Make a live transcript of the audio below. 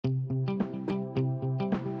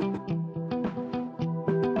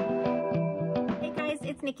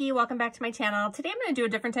Nikki. Welcome back to my channel. Today I'm going to do a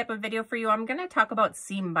different type of video for you. I'm going to talk about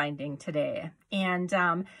seam binding today. And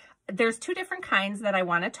there's two different kinds that I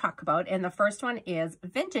want to talk about. And the first one is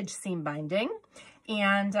vintage seam binding.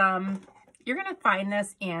 And you're going to find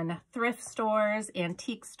this in thrift stores,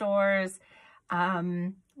 antique stores,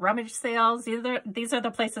 rummage sales. These are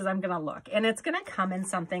the places I'm going to look. And it's going to come in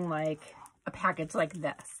something like a package like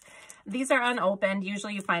this. These are unopened.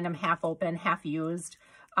 Usually you find them half open, half used.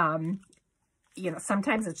 You know,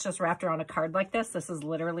 sometimes it's just wrapped around a card like this. This is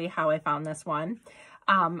literally how I found this one.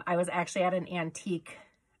 I was actually at an antique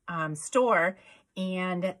store,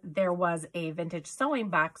 and there was a vintage sewing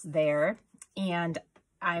box there, and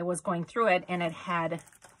I was going through it, and it had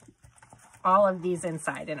all of these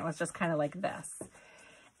inside, and it was just kind of like this.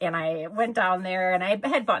 And I went down there, and I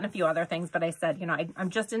had bought a few other things, but I said, you know, I'm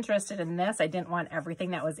just interested in this. I didn't want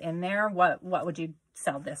everything that was in there. What would you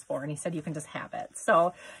sell this for? And he said, you can just have it.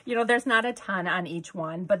 So, you know, there's not a ton on each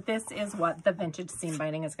one, but this is what the vintage seam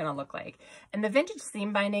binding is going to look like. And the vintage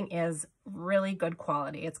seam binding is really good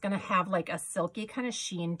quality. It's going to have like a silky kind of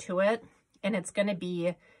sheen to it, and it's going to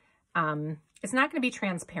be, it's not going to be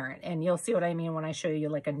transparent. And you'll see what I mean when I show you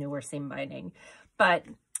like a newer seam binding. But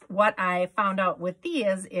what I found out with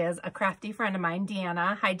these is a crafty friend of mine,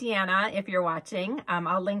 Deanna. Hi, Deanna, if you're watching.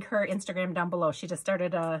 I'll link her Instagram down below. She just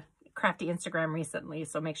started a crafty Instagram recently,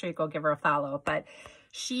 so make sure you go give her a follow. But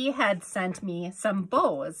she had sent me some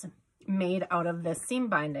bows made out of this seam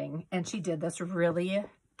binding, and she did this really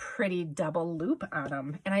pretty double loop on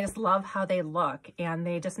them. And I just love how they look, and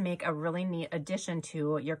they just make a really neat addition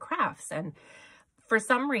to your crafts. And for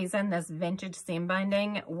some reason, this vintage seam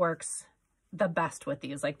binding works the best with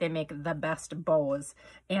these. Like, they make the best bows,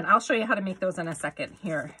 and I'll show you how to make those in a second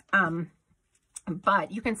here.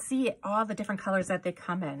 But you can see all the different colors that they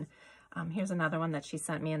come in. Here's another one that she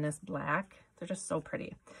sent me in this black. They're just so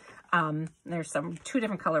pretty. There's two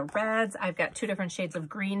different color reds. I've got two different shades of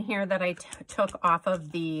green here that I took off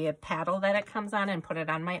of the paddle that it comes on and put it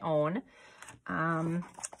on my own.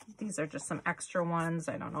 These are just some extra ones.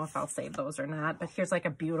 I don't know if I'll save those or not, but here's like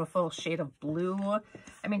a beautiful shade of blue.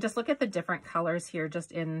 I mean, just look at the different colors here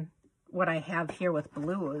just in what I have here with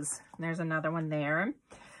blues. And there's another one there.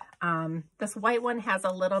 This white one has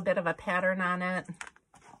a little bit of a pattern on it.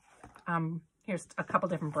 Here's a couple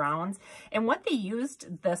different browns. And what they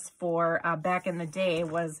used this for back in the day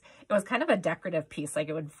was, it was kind of a decorative piece. Like,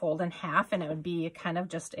 it would fold in half, and it would be kind of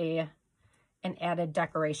just an added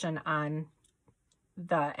decoration on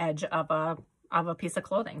the edge of a piece of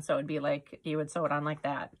clothing. So it would be like, you would sew it on like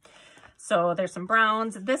that. So there's some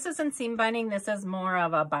browns. This isn't seam binding. This is more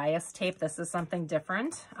of a bias tape. This is something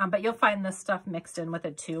different, but you'll find this stuff mixed in with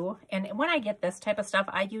it too. And when I get this type of stuff,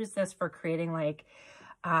 I use this for creating like,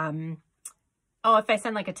 if I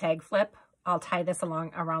send like a tag flip, I'll tie this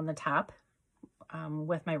around the top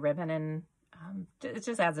with my ribbon, and it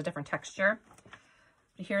just adds a different texture.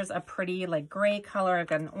 Here's a pretty like gray color. I've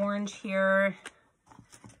got an orange here.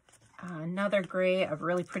 Another gray, a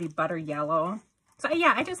really pretty butter yellow. So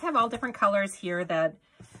yeah, I just have all different colors here that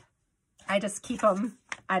I just keep them.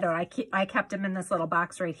 I kept them in this little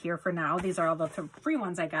box right here for now. These are all the free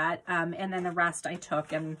ones I got. And then the rest I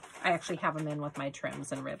took, and I actually have them in with my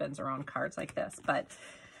trims and ribbons around cards like this. But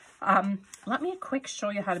let me quick show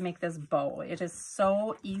you how to make this bow. It is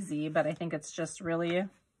so easy, but I think it's just really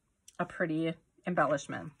a pretty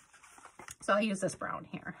embellishment. So I'll use this brown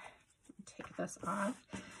here. Take this off.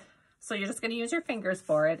 So you're just going to use your fingers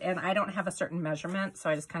for it, and I don't have a certain measurement, so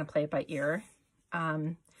I just kind of play it by ear.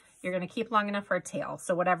 You're going to keep long enough for a tail.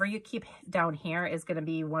 So whatever you keep down here is going to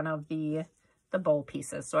be one of the bow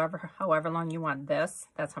pieces. So however long you want this,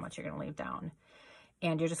 that's how much you're going to leave down.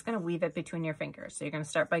 And you're just going to weave it between your fingers. So you're going to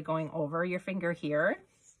start by going over your finger here.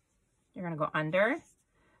 You're going to go under,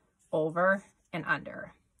 over, and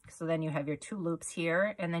under. So then you have your two loops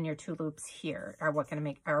here, and then your two loops here are what's going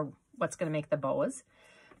to make the bows.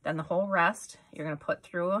 Then the whole rest, you're going to put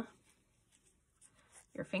through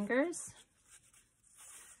your fingers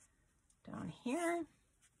down here.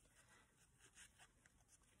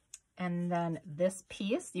 And then this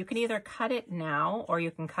piece, you can either cut it now or you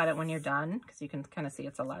can cut it when you're done, because you can kind of see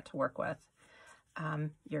it's a lot to work with.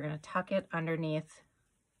 You're going to tuck it underneath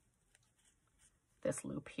this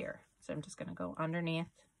loop here. So I'm just going to go underneath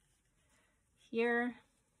here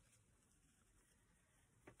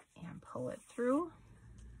and pull it through.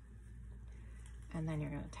 And then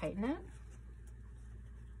you're going to tighten it.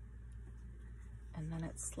 And then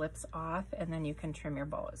it slips off, and then you can trim your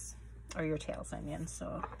bows, or your tails, I mean.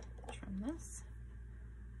 So trim this.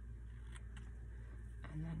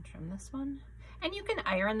 And then trim this one. And you can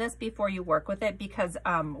iron this before you work with it because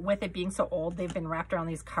with it being so old, they've been wrapped around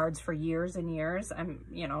these cards for years and years.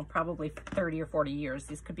 You know, probably 30 or 40 years.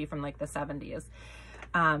 These could be from like the 70s.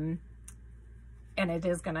 And it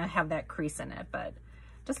is going to have that crease in it, but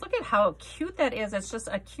just look at how cute that is. It's just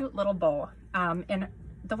a cute little bow. And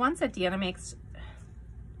the ones that Deanna makes,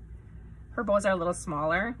 her bows are a little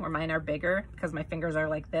smaller, where mine are bigger because my fingers are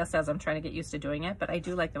like this as I'm trying to get used to doing it. But I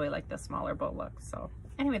do like the way like the smaller bow looks. So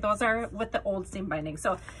anyway, those are with the old seam binding.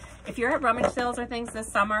 So if you're at rummage sales or things this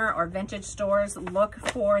summer or vintage stores, look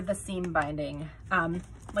for the seam binding.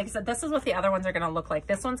 Like I said, this is what the other ones are going to look like.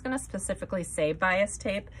 This one's going to specifically say bias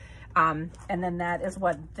tape. And then that is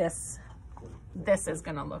what this is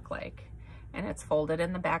going to look like. And it's folded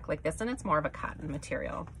in the back like this, and it's more of a cotton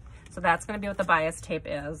material. So that's going to be what the bias tape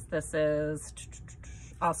is. This is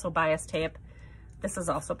also bias tape. This is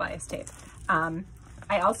also bias tape.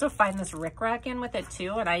 I also find this rickrack in with it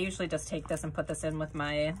too, and I usually just take this and put this in with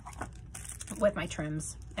my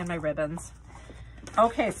trims and my ribbons.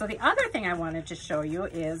 Okay, so the other thing I wanted to show you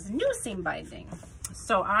is new seam binding.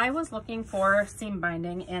 So I was looking for seam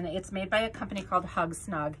binding, and it's made by a company called Hug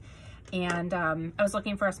Snug. And I was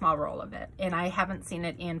looking for a small roll of it, and I haven't seen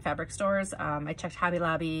it in fabric stores. I checked Hobby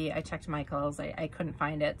Lobby, I checked Michael's, I couldn't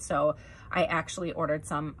find it. So I actually ordered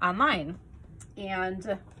some online,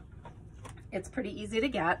 and it's pretty easy to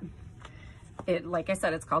get. Like I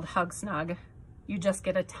said, it's called Hug Snug. You just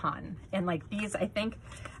get a ton. And like these, I think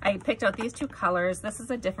I picked out these two colors. This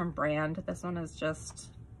is a different brand. This one is just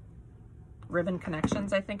Ribbon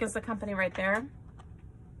Connections, I think is the company right there.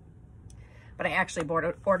 But I actually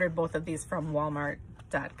ordered both of these from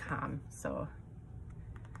Walmart.com. So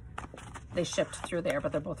they shipped through there,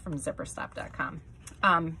 but they're both from Zipperstop.com.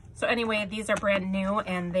 So anyway, these are brand new,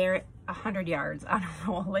 and they're 100 yards on a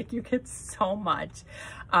roll. Like, you get so much.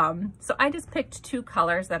 So I just picked two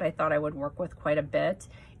colors that I thought I would work with quite a bit,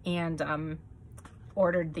 and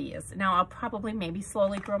ordered these. Now I'll probably maybe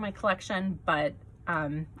slowly grow my collection, but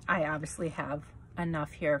I obviously have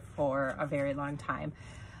enough here for a very long time.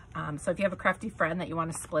 So if you have a crafty friend that you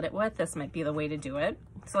want to split it with, this might be the way to do it.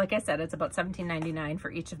 So like I said, it's about $17.99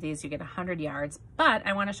 for each of these. You get 100 yards, but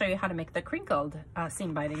I want to show you how to make the crinkled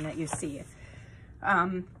seam binding that you see.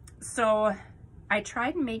 So I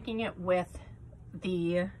tried making it with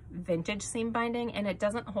the vintage seam binding, and it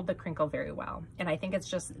doesn't hold the crinkle very well. And I think it's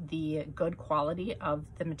just the good quality of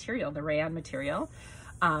the material, the rayon material.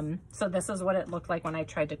 So this is what it looked like when I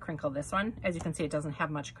tried to crinkle this one. As you can see, it doesn't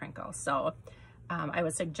have much crinkle. So I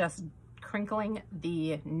would suggest crinkling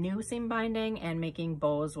the new seam binding and making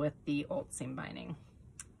bows with the old seam binding.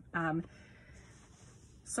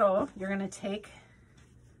 So you're going to take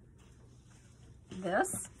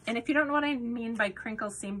this, and if you don't know what I mean by crinkle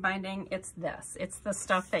seam binding, it's this. It's the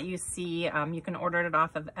stuff that you see. You can order it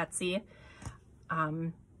off of Etsy,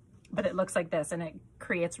 but it looks like this, and it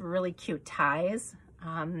creates really cute ties,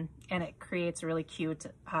 and it creates really cute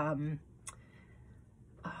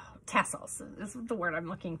tassels. This is the word I'm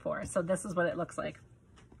looking for. So this is what it looks like.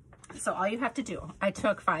 So all you have to do, I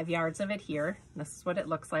took 5 yards of it here. This is what it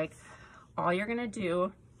looks like. All you're going to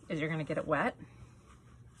do is you're going to get it wet.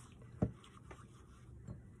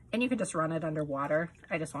 And you can just run it under water.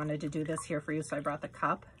 I just wanted to do this here for you, so I brought the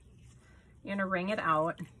cup. You're going to wring it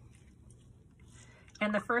out.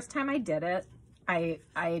 And the first time I did it, I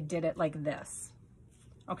did it like this.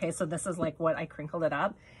 Okay, so this is like what I crinkled it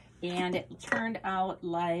up. And it turned out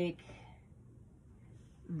like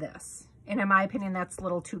this. And in my opinion, that's a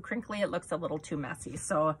little too crinkly. It looks a little too messy.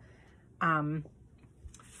 So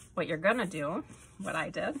what you're gonna do, what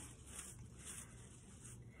I did,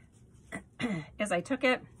 is I took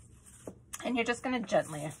it, and you're just gonna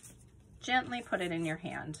gently put it in your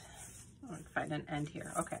hand. I'll find an end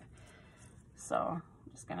here. Okay. So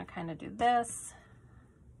I'm just gonna kind of do this.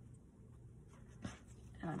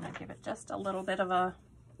 And I'm gonna give it just a little bit of a,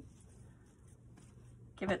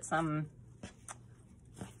 give it a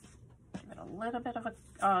little bit of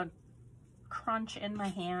a crunch in my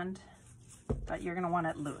hand, but you're gonna want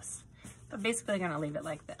it loose. But basically you're gonna leave it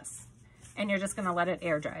like this, and you're just gonna let it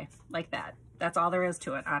air dry like that. That's all there is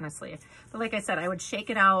to it, honestly. But like I said, I would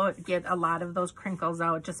shake it out, get a lot of those crinkles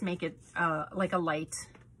out, just make it like a light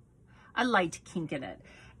kink in it.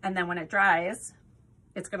 And then when it dries,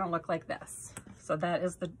 it's gonna look like this. So that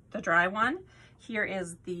is the dry one. Here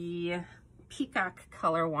is the peacock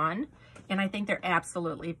color one, and I think they're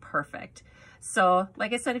absolutely perfect. So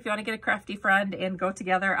like I said, if you want to get a crafty friend and go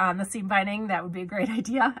together on the seam binding, that would be a great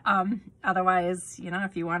idea. Otherwise, you know,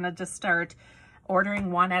 if you want to just start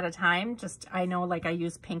ordering one at a time. Just, I know like I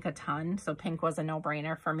use pink a ton, so pink was a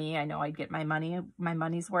no-brainer for me. I know I'd get my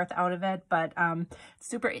money's worth out of it, but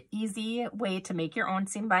super easy way to make your own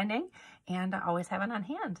seam binding, and always have it on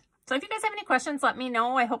hand. So if you guys have any questions, let me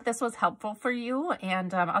know. I hope this was helpful for you,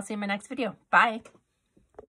 and I'll see you in my next video. Bye.